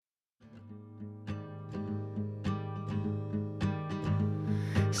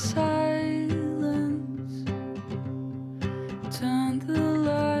silence. Turn the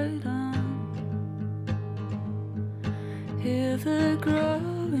light on. Hear the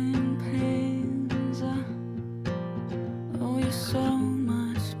growing pains. Oh, you're so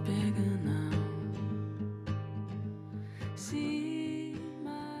much bigger now. See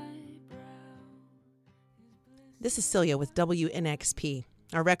my brow. This is Celia with WNXP.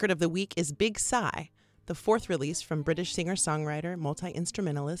 Our record of the week is Big Sigh, the fourth release from British singer-songwriter,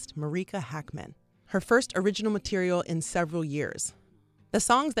 multi-instrumentalist Marika Hackman. Her first original material in several years. The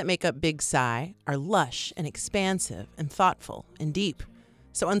songs that make up Big Sigh are lush and expansive and thoughtful and deep.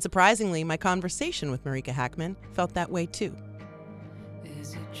 So unsurprisingly, my conversation with Marika Hackman felt that way too.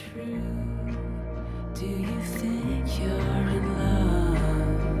 Is it true? Do you think you're in love?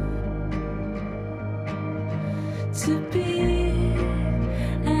 To be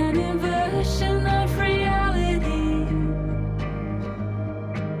an inversion of reality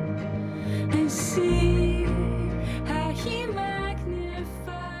and see how he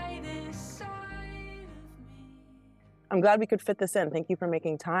magnified this side of me. I'm glad we could fit this in. Thank you for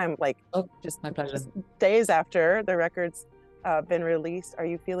making time. Just my pleasure. Just days after the record's been released, are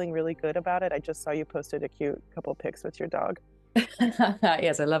you feeling really good about it? I just saw you posted a cute couple pics with your dog.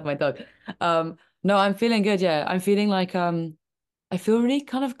 Yes, I love my dog. No, I'm feeling good. Yeah, I'm feeling like I feel really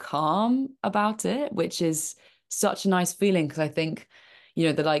kind of calm about it, which is such a nice feeling because I think,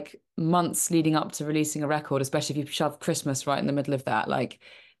 the like months leading up to releasing a record, especially if you shove Christmas right in the middle of that, like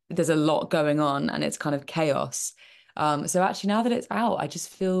there's a lot going on and it's kind of chaos. So actually now that it's out, I just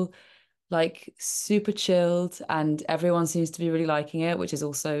feel like super chilled and everyone seems to be really liking it, which is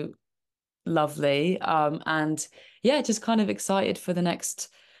also lovely. And yeah, just kind of excited for the next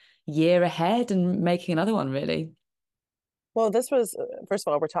year ahead and making another one, really. Well, this was, first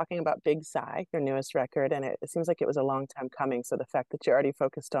of all, we're talking about Big Sigh, your newest record, and it seems like it was a long time coming. So the fact that you're already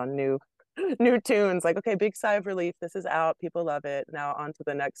focused on new tunes, like, okay, Big Sigh of relief, this is out, people love it, now on to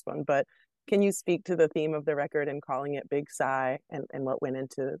the next one. But can you speak to the theme of the record and calling it Big Sigh and what went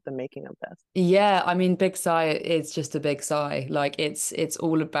into the making of this? Yeah, I mean, Big Sigh is just a big sigh. Like it's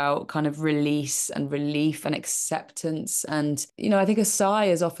all about kind of release and relief and acceptance. And, I think a sigh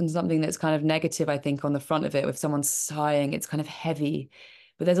is often something that's kind of negative, I think, on the front of it. If someone's sighing, it's kind of heavy.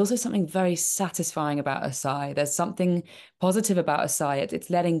 But there's also something very satisfying about a sigh. There's something positive about a sigh. It's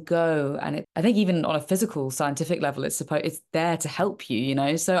letting go. And I think even on a physical, scientific level, it's there to help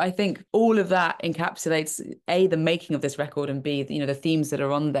you, So I think all of that encapsulates A, the making of this record, and B, the themes that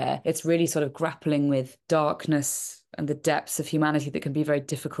are on there. It's really sort of grappling with darkness and the depths of humanity that can be very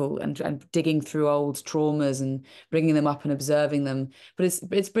difficult, and digging through old traumas and bringing them up and observing them. But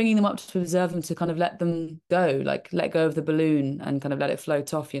it's bringing them up to observe them, to kind of let them go, like let go of the balloon and kind of let it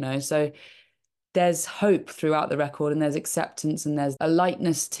float off, So there's hope throughout the record, and there's acceptance, and there's a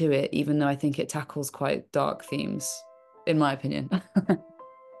lightness to it, even though I think it tackles quite dark themes, in my opinion.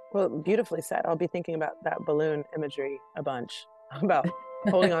 Well, beautifully said. I'll be thinking about that balloon imagery a bunch, about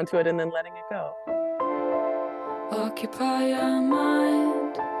holding on to it and then letting it go. Occupy your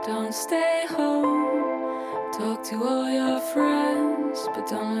mind, don't stay home. Talk to all your friends, but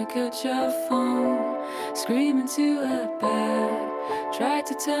don't look at your phone. Scream into a bed, try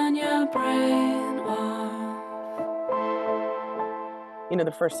to turn your brain off.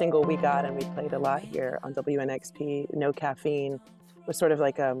 The first single we got, and we played a lot here on WNXP, No Caffeine, was sort of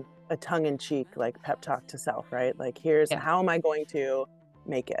like a tongue-in-cheek, like pep talk to self, right? Like, how am I going to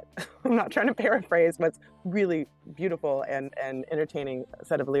make it? I'm not trying to paraphrase, but it's really beautiful and entertaining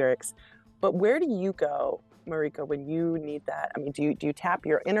set of lyrics. But where do you go, Marika, when you need that? I mean, do you tap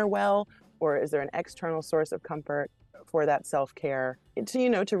your inner well, or is there an external source of comfort for that self-care?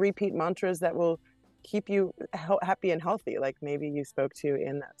 To repeat mantras that will keep you happy and healthy, like maybe you spoke to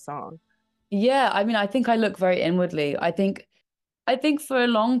in that song. Yeah, I mean, I think I look very inwardly. I think for a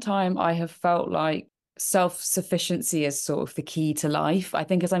long time I have felt like self-sufficiency is sort of the key to life. I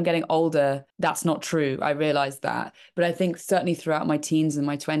think as I'm getting older, that's not true. I realize that. But I think certainly throughout my teens and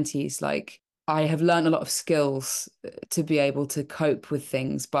my 20s, like I have learned a lot of skills to be able to cope with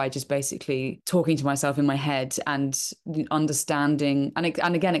things by just basically talking to myself in my head and understanding and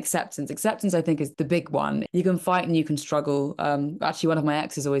again, acceptance. Acceptance, I think, is the big one. You can fight and you can struggle. Actually, one of my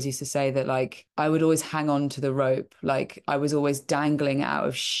exes always used to say that, like, I would always hang on to the rope. Like I was always dangling out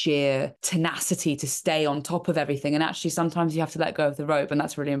of sheer tenacity to stay on top of everything. And actually, sometimes you have to let go of the rope, and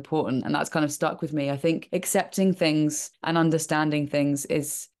that's really important. And that's kind of stuck with me. I think accepting things and understanding things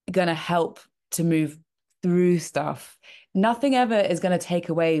is going to help to move through stuff. Nothing ever is going to take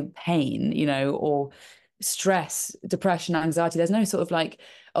away pain, or stress, depression, anxiety. There's no sort of like,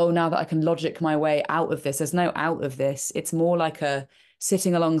 oh, now that I can logic my way out of this. There's no out of this. It's more like a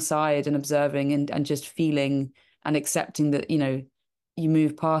sitting alongside and observing and just feeling and accepting that, you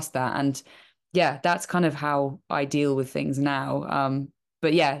move past that. And yeah, that's kind of how I deal with things now.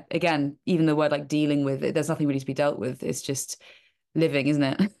 But yeah, again, even the word like dealing with it, there's nothing really to be dealt with. It's just living, isn't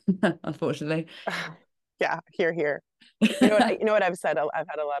it? Unfortunately. Yeah, here. You know what I've said? I've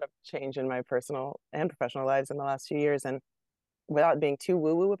had a lot of change in my personal and professional lives in the last few years, and without being too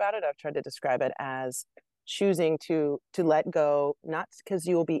woo-woo about it, I've tried to describe it as choosing to let go, not because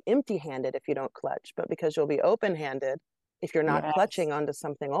you will be empty-handed if you don't clutch, but because you'll be open-handed if you're not Yes. clutching onto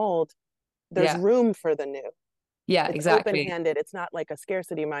something old. There's Yeah. room for the new. Yeah, It's exactly. open-handed. It's not like a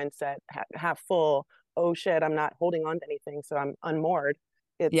scarcity mindset, half full. Oh shit, I'm not holding on to anything, so I'm unmoored.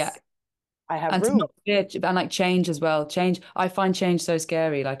 Yeah. It's I have And to room. not fear, and like change as well. Change, I find change so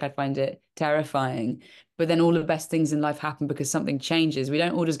scary. Like I find it terrifying. But then all the best things in life happen because something changes. We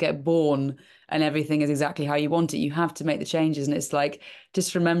don't all just get born and everything is exactly how you want it. You have to make the changes. And it's like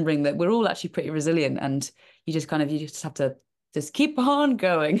just remembering that we're all actually pretty resilient, and you just have to just keep on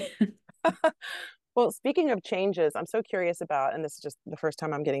going. Well, speaking of changes, I'm so curious about, and this is just the first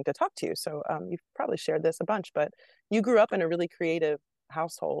time I'm getting to talk to you, so you've probably shared this a bunch, but you grew up in a really creative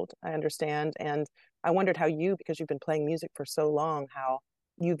household, I understand, and I wondered how you, because you've been playing music for so long, how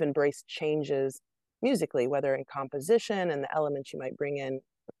you've embraced changes musically, whether in composition and the elements you might bring in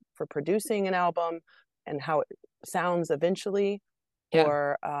for producing an album, and how it sounds eventually, Yeah.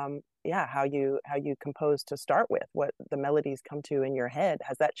 or yeah, how you compose to start with, what the melodies come to in your head.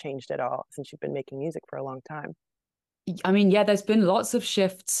 Has that changed at all since you've been making music for a long time? I mean, yeah, there's been lots of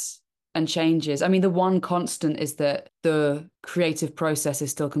shifts and changes. I mean, the one constant is that the creative process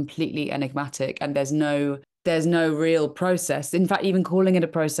is still completely enigmatic, and there's no real process. In fact, even calling it a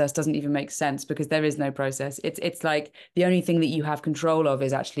process doesn't even make sense because there is no process. It's like the only thing that you have control of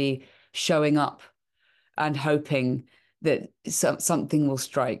is actually showing up and hoping that something will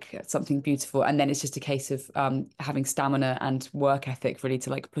strike, something beautiful, and then it's just a case of having stamina and work ethic really to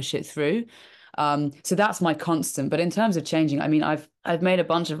like push it through. So that's my constant. But in terms of changing, I mean, I've made a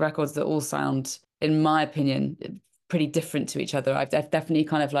bunch of records that all sound, in my opinion, pretty different to each other. I've definitely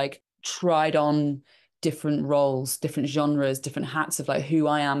kind of like tried on different roles, different genres, different hats of like who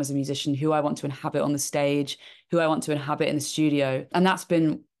I am as a musician, who I want to inhabit on the stage, who I want to inhabit in the studio. And that's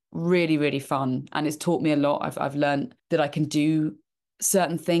been really, really fun. And it's taught me a lot. I've learned that I can do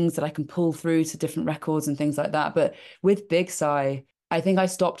certain things, that I can pull through to different records and things like that. But with Big Sigh, I think I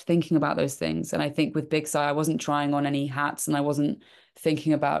stopped thinking about those things. And I think with Big Sigh, I wasn't trying on any hats, and I wasn't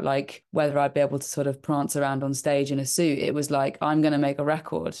thinking about like whether I'd be able to sort of prance around on stage in a suit. It was like, I'm going to make a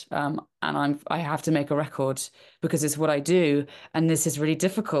record, and I have to make a record because it's what I do, and this is really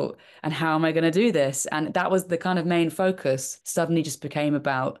difficult. And how am I going to do this? And that was the kind of main focus. Suddenly, just became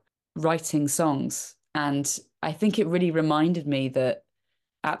about writing songs, and I think it really reminded me that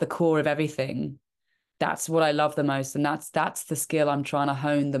at the core of everything, that's what I love the most. And that's the skill I'm trying to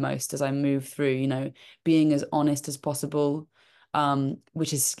hone the most as I move through, being as honest as possible,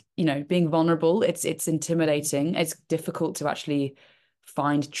 which is, being vulnerable. It's intimidating. It's difficult to actually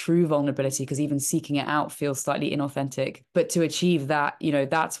find true vulnerability because even seeking it out feels slightly inauthentic. But to achieve that,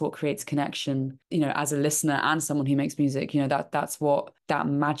 that's what creates connection, as a listener and someone who makes music, that's what that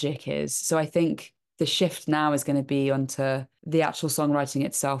magic is. So I think the shift now is going to be onto the actual songwriting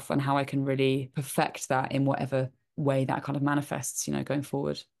itself and how I can really perfect that in whatever way that kind of manifests, going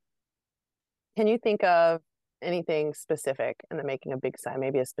forward. Can you think of anything specific in the making of Big Sigh,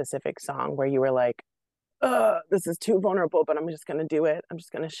 maybe a specific song where you were like, this is too vulnerable, but I'm just going to do it. I'm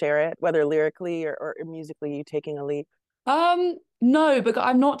just going to share it, whether lyrically or musically, you taking a leap? No, but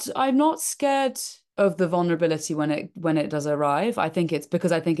I'm not scared of the vulnerability when it does arrive. I think it's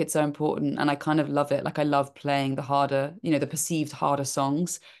because I think it's so important, and I kind of love it. Like I love playing the harder, the perceived harder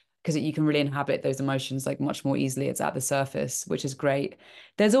songs, because you can really inhabit those emotions like much more easily. It's at the surface, which is great.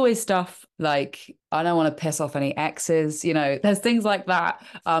 There's always stuff like I don't want to piss off any exes, there's things like that.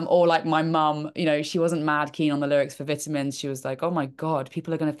 Or like my mum, she wasn't mad keen on the lyrics for Vitamins. She was like, oh my God,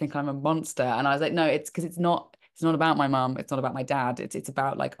 people are going to think I'm a monster. And I was like, no, it's because it's not about my mum. It's not about my dad. It's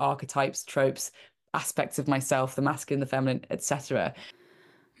about like archetypes, tropes, aspects of myself, the masculine, the feminine, etc.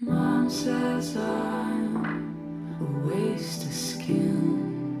 Mom says I'm a waste of skin,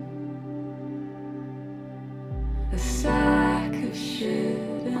 a sack of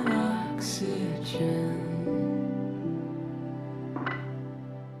shit and oxygen.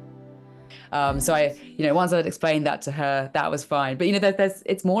 So once I'd explained that to her, that was fine. But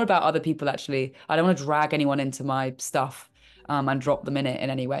it's more about other people actually. I don't want to drag anyone into my stuff, and drop them in it in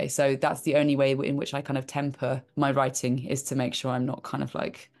any way. So that's the only way in which I kind of temper my writing, is to make sure I'm not kind of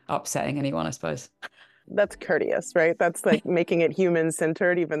like upsetting anyone, I suppose. that's courteous, right? That's like making it human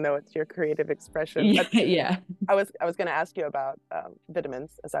centered, even though it's your creative expression. But Yeah. I was going to ask you about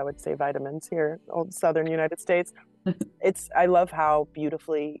vitamins, as I would say vitamins here, old Southern United States. I love how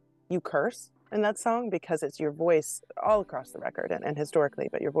beautifully you curse in that song, because it's your voice all across the record and historically,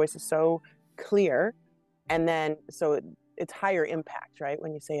 but your voice is so clear, and then so it's higher impact, right,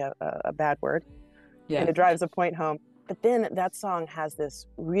 when you say a bad word, and it drives a point home. But then that song has this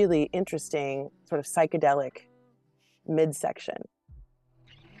really interesting sort of psychedelic midsection.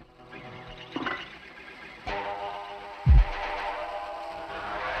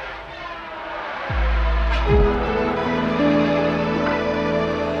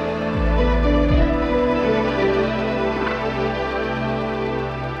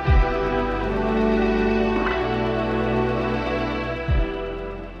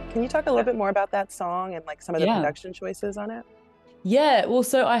 Can you talk a little bit more about that song and like some of the production choices on it? Yeah, well,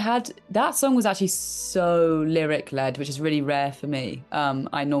 so that song was actually so lyric led, which is really rare for me.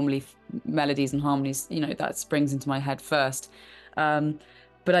 I normally, melodies and harmonies, that springs into my head first.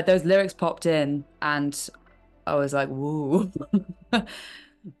 But those lyrics popped in and I was like, whoa,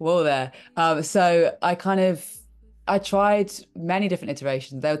 whoa there. So I tried many different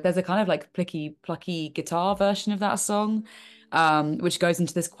iterations. There's a kind of like plucky guitar version of that song, which goes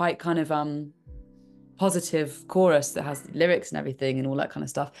into this quite kind of positive chorus that has lyrics and everything and all that kind of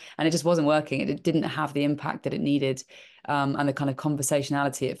stuff. And it just wasn't working. It didn't have the impact that it needed, and the kind of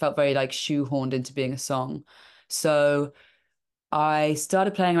conversationality. It felt very like shoehorned into being a song. So I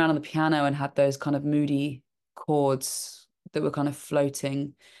started playing around on the piano and had those kind of moody chords that were kind of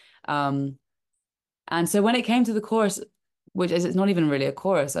floating. And so when it came to the chorus, which is, it's not even really a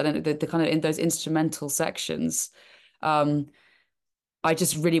chorus, I don't know, the kind of in those instrumental sections, I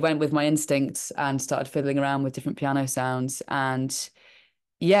just really went with my instincts and started fiddling around with different piano sounds. And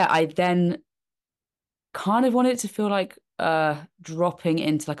yeah, I then kind of wanted it to feel like dropping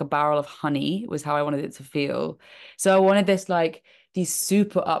into like a barrel of honey was how I wanted it to feel. So I wanted these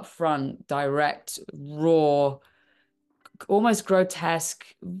super upfront, direct, raw, almost grotesque,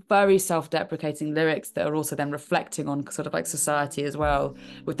 very self-deprecating lyrics that are also then reflecting on sort of like society as well,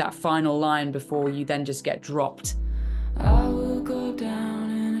 with that final line before you then just get dropped. I will go down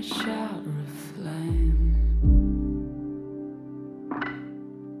in a shower of flame,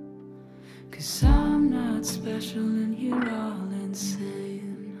 'cause I'm not special and you're all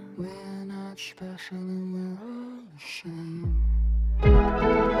insane. We're not special and we're all the same.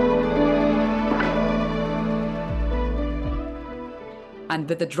 And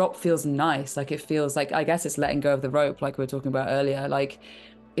the drop feels nice. Like it feels like, I guess it's letting go of the rope, like we were talking about earlier. Like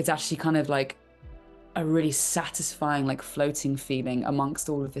it's actually kind of like a really satisfying, like floating feeling amongst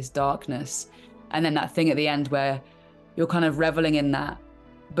all of this darkness. And then that thing at the end where you're kind of reveling in that,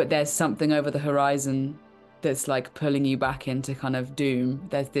 but there's something over the horizon that's like pulling you back into kind of doom.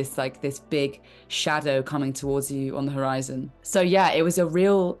 There's this big shadow coming towards you on the horizon. So yeah, it was a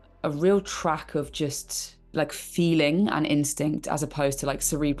real track of just like feeling and instinct, as opposed to like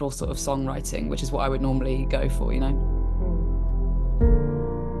cerebral sort of songwriting, which is what I would normally go for,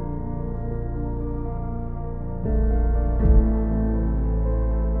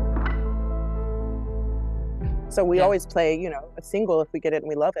 So we always play, a single if we get it and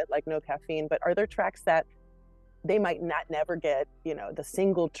we love it, like No Caffeine. But are there tracks that they might not never get, the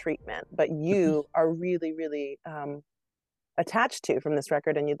single treatment, but you are really, really attached to from this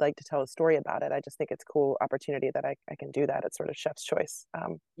record, and you'd like to tell a story about it? I just think it's a cool opportunity that I can do that. It's sort of chef's choice.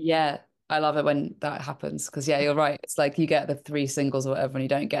 Yeah, I love it when that happens, because you're right. It's like you get the 3 singles or whatever, and you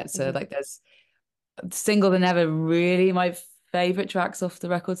don't get to like there's a single that never really my favorite tracks off the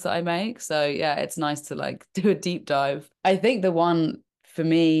records that I make. So yeah, it's nice to like do a deep dive. I think the one for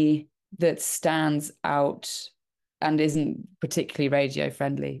me that stands out and isn't particularly radio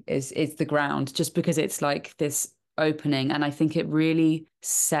friendly is The Ground, just because it's like this opening, and I think it really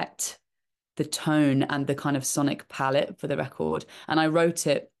set the tone and the kind of sonic palette for the record. And I wrote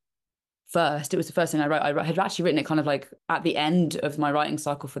it first. It was the first thing I wrote. I had actually written it kind of like at the end of my writing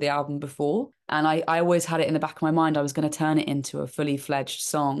cycle for the album before. And I always had it in the back of my mind. I was going to turn it into a fully fledged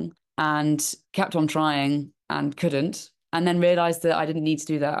song, and kept on trying and couldn't. And then realized that I didn't need to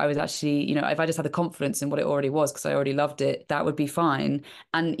do that. I was actually, if I just had the confidence in what it already was, because I already loved it, that would be fine.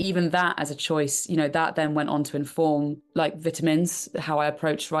 And even that as a choice, that then went on to inform like Vitamins, how I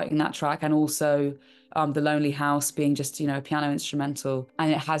approached writing that track, and also The Lonely House being just, a piano instrumental.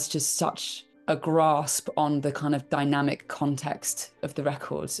 And it has just such a grasp on the kind of dynamic context of the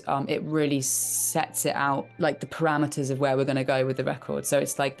record. It really sets it out, like the parameters of where we're going to go with the record. So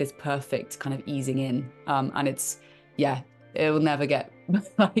it's like this perfect kind of easing in. And it's, yeah, it will never get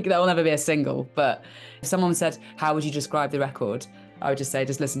Like that will never be a single. But if someone said, how would you describe the record? I would just say,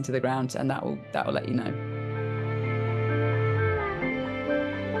 just listen to the ground, and that will let you know.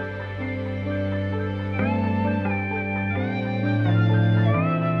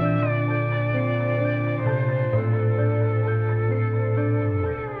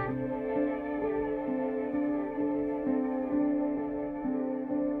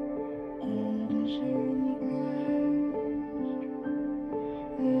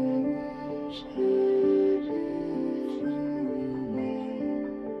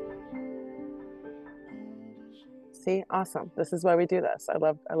 See, awesome. This is why we do this. I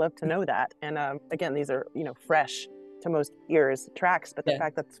love to know that. And again, these are, fresh to most ears tracks, but the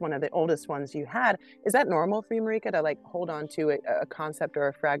fact that it's one of the oldest ones you had, is that normal for you, Marika, to like hold on to a concept or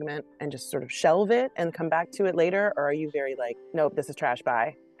a fragment and just sort of shelve it and come back to it later? Or are you very like, nope, this is trash,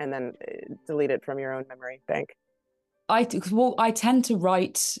 bye, and then delete it from your own memory bank? I tend to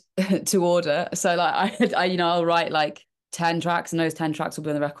write to order. So like I'll write like 10 tracks, and those 10 tracks will be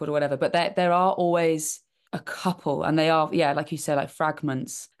on the record or whatever. But there are always a couple, and they are, like you said, like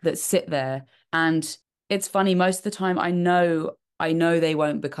fragments that sit there. And it's funny, most of the time I know they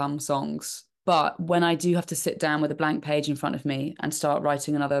won't become songs. But when I do have to sit down with a blank page in front of me and start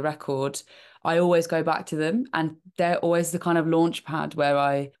writing another record, I always go back to them. And they're always the kind of launch pad where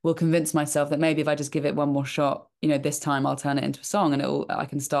I will convince myself that maybe if I just give it one more shot, this time I'll turn it into a song and I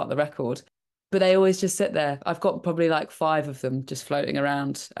can start the record. But they always just sit there. I've got probably like 5 of them just floating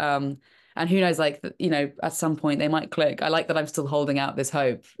around. And who knows, like, at some point they might click. I like that I'm still holding out this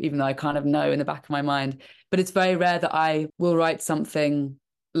hope, even though I kind of know in the back of my mind. But it's very rare that I will write something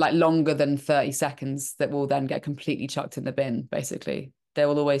like longer than 30 seconds that will then get completely chucked in the bin, basically. There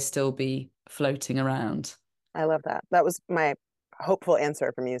will always still be floating around. I love that. That was my hopeful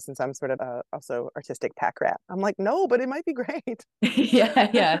answer from you, since I'm sort of also artistic pack rat. I'm like, no, but it might be great.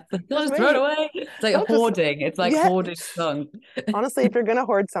 yeah. Don't just throw it away. It's like hoarding. It's like hoarding song. Honestly, if you're gonna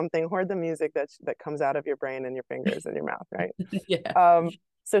hoard something, hoard the music that comes out of your brain and your fingers and your mouth, right? Yeah.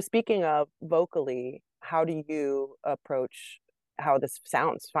 So speaking of vocally, how do you approach how this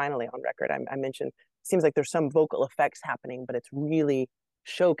sounds finally on record? I mentioned, it seems like there's some vocal effects happening, but it's really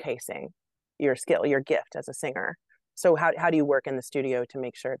showcasing your skill, your gift as a singer. So how do you work in the studio to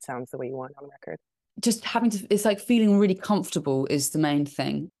make sure it sounds the way you want on record? Just it's like feeling really comfortable is the main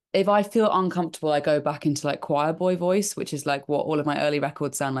thing. If I feel uncomfortable, I go back into like choir boy voice, which is like what all of my early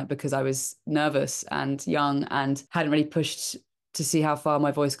records sound like, because I was nervous and young and hadn't really pushed to see how far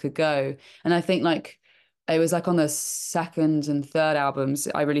my voice could go. And I think like it was like on the second and third albums,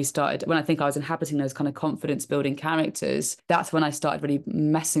 I really started, when I think I was inhabiting those kind of confidence building characters, that's when I started really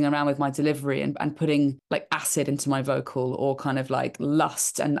messing around with my delivery and putting like acid into my vocal, or kind of like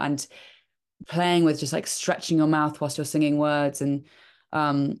lust and playing with just like stretching your mouth whilst you're singing words. And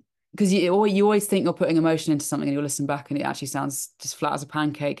because you always think you're putting emotion into something, and you'll listen back and it actually sounds just flat as a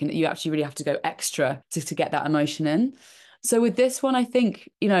pancake, and you actually really have to go extra to get that emotion in. So with this one, I think,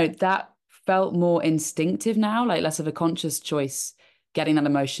 that felt more instinctive now, like less of a conscious choice getting that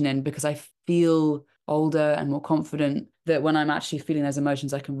emotion in, because I feel older and more confident that when I'm actually feeling those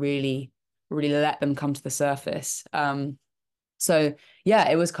emotions, I can really, really let them come to the surface. So yeah,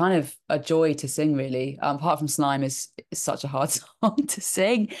 it was kind of a joy to sing, really. Apart from Slime is such a hard song to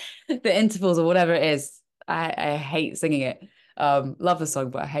sing. The intervals or whatever it is, I hate singing it. Love the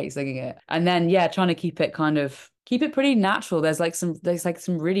song, but I hate singing it. And then trying to keep it pretty natural. There's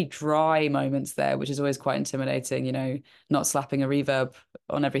some really dry moments there, which is always quite intimidating, not slapping a reverb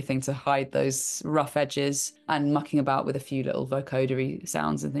on everything to hide those rough edges, and mucking about with a few little vocodary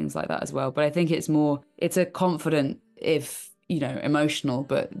sounds and things like that as well. But I think it's a confident, if emotional,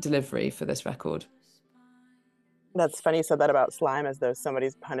 but delivery for this record. That's funny you said that about Slime, as though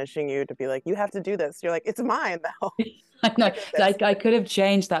somebody's punishing you to be like, you have to do this. You're like, it's mine though. I know. I could have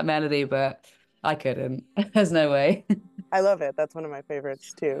changed that melody, but I couldn't. There's no way. I love it. That's one of my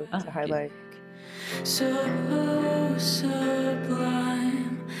favorites too, to highlight. So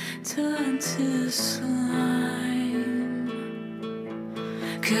sublime, turn to slime.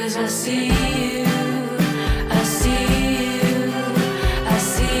 'Cause I see you, I see you, I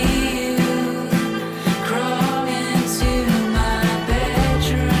see you crawl into my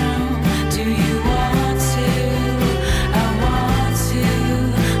bedroom. Do you want to? I want to.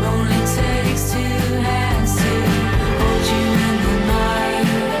 Only takes 2 hands to hold you in the night.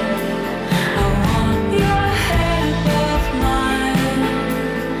 I want your head above mine.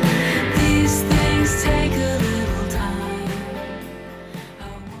 These things take a little time.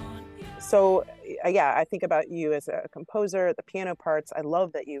 So yeah, I think about you as a composer, the piano parts. I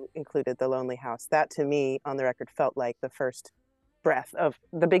love that you included The Lonely House. That to me on the record felt like the first breath of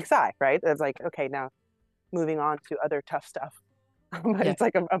the Big Sigh, right? It's like, okay, now moving on to other tough stuff. But it's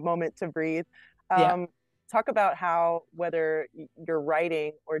like a moment to breathe. Talk about how, whether you're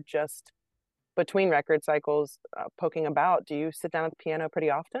writing or just between record cycles, poking about, do you sit down at the piano pretty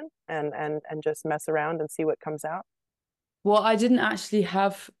often and just mess around and see what comes out? Well, I didn't actually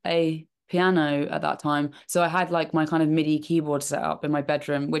have a piano at that time. So I had like my kind of MIDI keyboard set up in my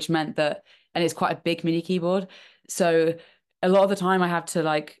bedroom, which meant that, and it's quite a big MIDI keyboard. So a lot of the time I had to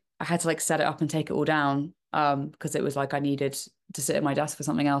like set it up and take it all down, because it was like I needed to sit at my desk for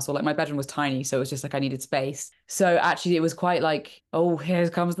something else, or like my bedroom was tiny, so it was just like I needed space. So actually it was quite like, oh, here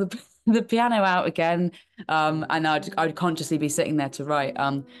comes the the piano out again. And I'd consciously be sitting there to write.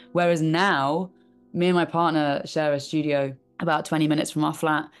 Whereas now, me and my partner share a studio about 20 minutes from our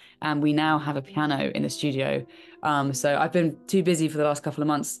flat, and we now have a piano in the studio. So I've been too busy for the last couple of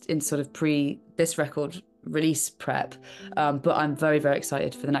months in sort of this record release prep. But I'm very, very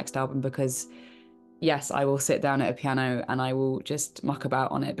excited for the next album, because yes, I will sit down at a piano and I will just muck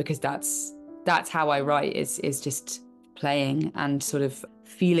about on it, because that's how I write, is just playing and sort of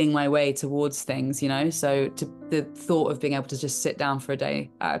feeling my way towards things, you know? So the thought of being able to just sit down for a day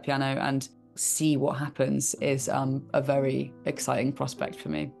at a piano and see what happens is a very exciting prospect for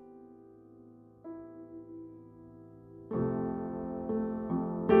me.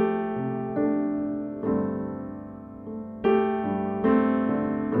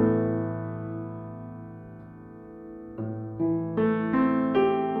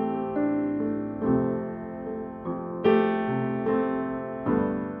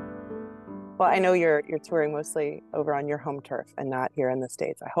 Well, I know you're touring mostly over on your home turf and not here in the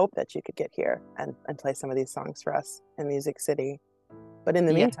States. I hope that you could get here and play some of these songs for us in Music City. But in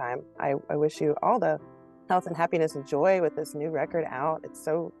the meantime, I wish you all the health and happiness and joy with this new record out. It's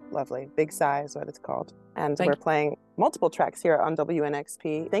so lovely. Big Sigh is what it's called. And we're playing multiple tracks here on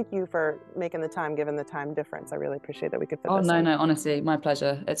WNXP. Thank you for making the time, given the time difference. I really appreciate that we could fit this in. No, honestly, my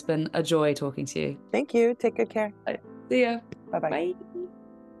pleasure. It's been a joy talking to you. Thank you. Take good care. See ya. Bye-bye. Bye.